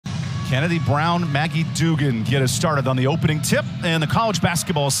Kennedy Brown, Maggie Dugan get us started on the opening tip, and the college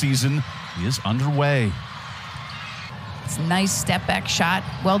basketball season is underway. It's a nice step-back shot.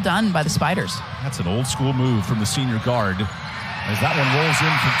 Well done by the Spiders. That's an old-school move from the senior guard as that one rolls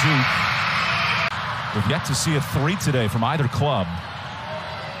in for Duke. We've yet to see a three today from either club.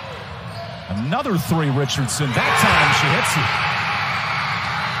 Another three, Richardson. That time she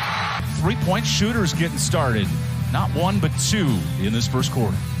hits it. Three-point shooters getting started. Not one, but two in this first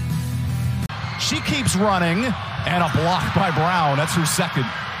quarter. She keeps running, and a block by Brown. That's her second.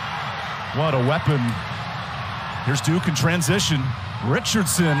 What a weapon. Here's Duke in transition.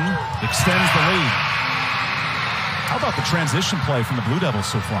 Richardson extends the lead. How about the transition play from the Blue Devils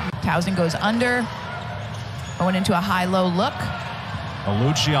so far? Towson goes under, going into a high-low look.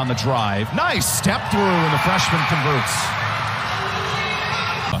 Alucci on the drive. Nice step through, and the freshman converts.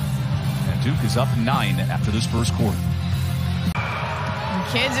 And Duke is up 9 after this first quarter.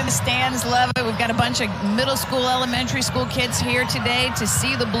 Kids in the stands love it. We've got a bunch of middle school, elementary school kids here today to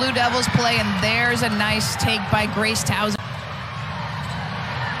see the Blue Devils play, and there's a nice take by Grace Towson.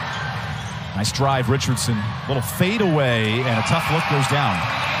 Nice drive, Richardson. Little fade away, and a tough look goes down.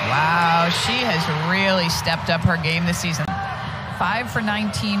 Wow, she has really stepped up her game this season. 5 for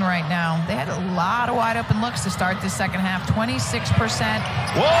 19 right now. They had a lot of wide open looks to start this second half. 26%.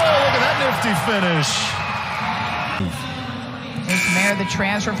 Whoa, look at that nifty finish. Here's Mare, the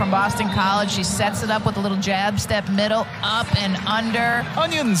transfer from Boston College. She sets it up with a little jab step middle, up and under.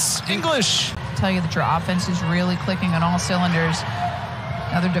 Onions, English. I'll tell you that your offense is really clicking on all cylinders.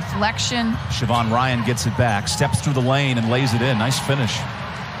 Another deflection. Siobhan Ryan gets it back, steps through the lane and lays it in. Nice finish.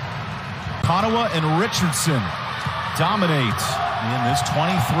 Conowa and Richardson dominate in this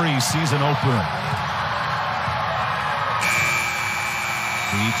 23 season opener.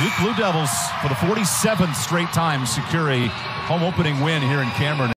 The Duke Blue Devils, for the 47th straight time, secure a home opening win here in Cameron.